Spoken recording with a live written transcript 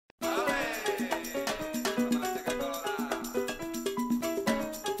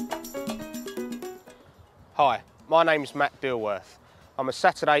Hi, my name's Matt Dilworth. I'm a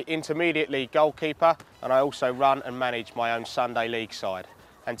Saturday Intermediate League goalkeeper and I also run and manage my own Sunday League side.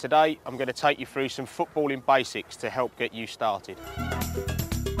 And today I'm going to take you through some footballing basics to help get you started.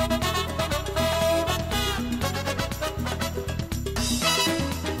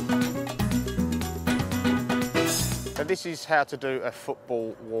 So this is how to do a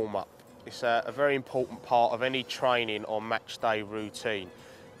football warm-up. It's a very important part of any training or match day routine.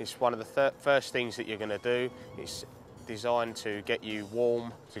 It's one of the first things that you're going to do. It's designed to get you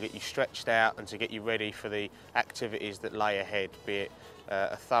warm, to get you stretched out and to get you ready for the activities that lay ahead, be it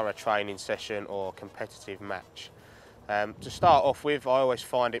a thorough training session or a competitive match. To start off with, I always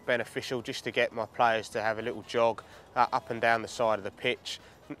find it beneficial just to get my players to have a little jog up and down the side of the pitch,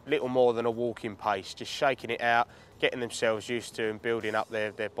 little more than a walking pace, just shaking it out, getting themselves used to and building up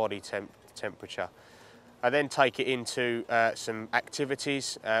their body temperature. I then take it into some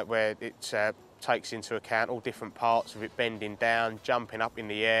activities where it takes into account all different parts of it: bending down, jumping up in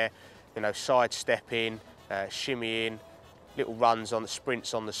the air, sidestepping, shimmying, little runs on the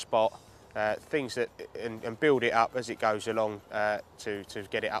sprints on the spot, things that and build it up as it goes along to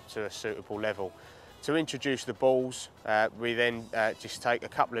get it up to a suitable level. To introduce the balls, we then just take a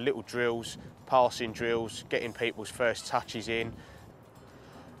couple of little drills, passing drills, getting people's first touches in.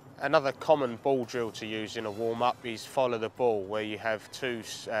 Another common ball drill to use in a warm-up is follow the ball, where you have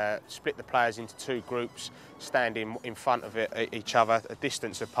split the players into two groups, standing in front of each other, a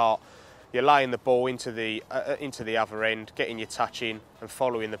distance apart. You're laying the ball into the other end, getting your touch in and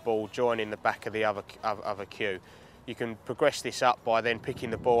following the ball, joining the back of the other queue. You can progress this up by then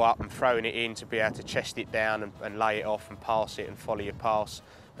picking the ball up and throwing it in to be able to chest it down and lay it off and pass it and follow your pass.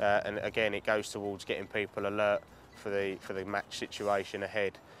 And again, it goes towards getting people alert for the match situation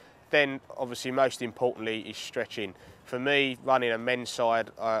ahead. Then, obviously, most importantly, is stretching. For me, running a men's side,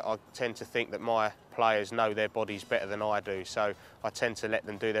 I tend to think that my players know their bodies better than I do, so I tend to let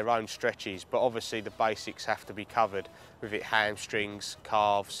them do their own stretches. But obviously, the basics have to be covered, with it hamstrings,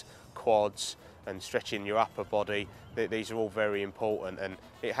 calves, quads, and stretching your upper body. These are all very important, and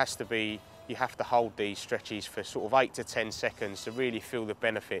it has to be. You have to hold these stretches for sort of 8 to 10 seconds to really feel the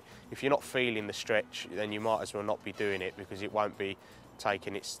benefit. If you're not feeling the stretch, then you might as well not be doing it, because it won't be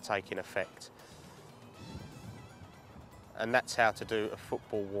taking effect. And that's how to do a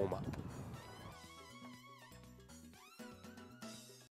football warm-up.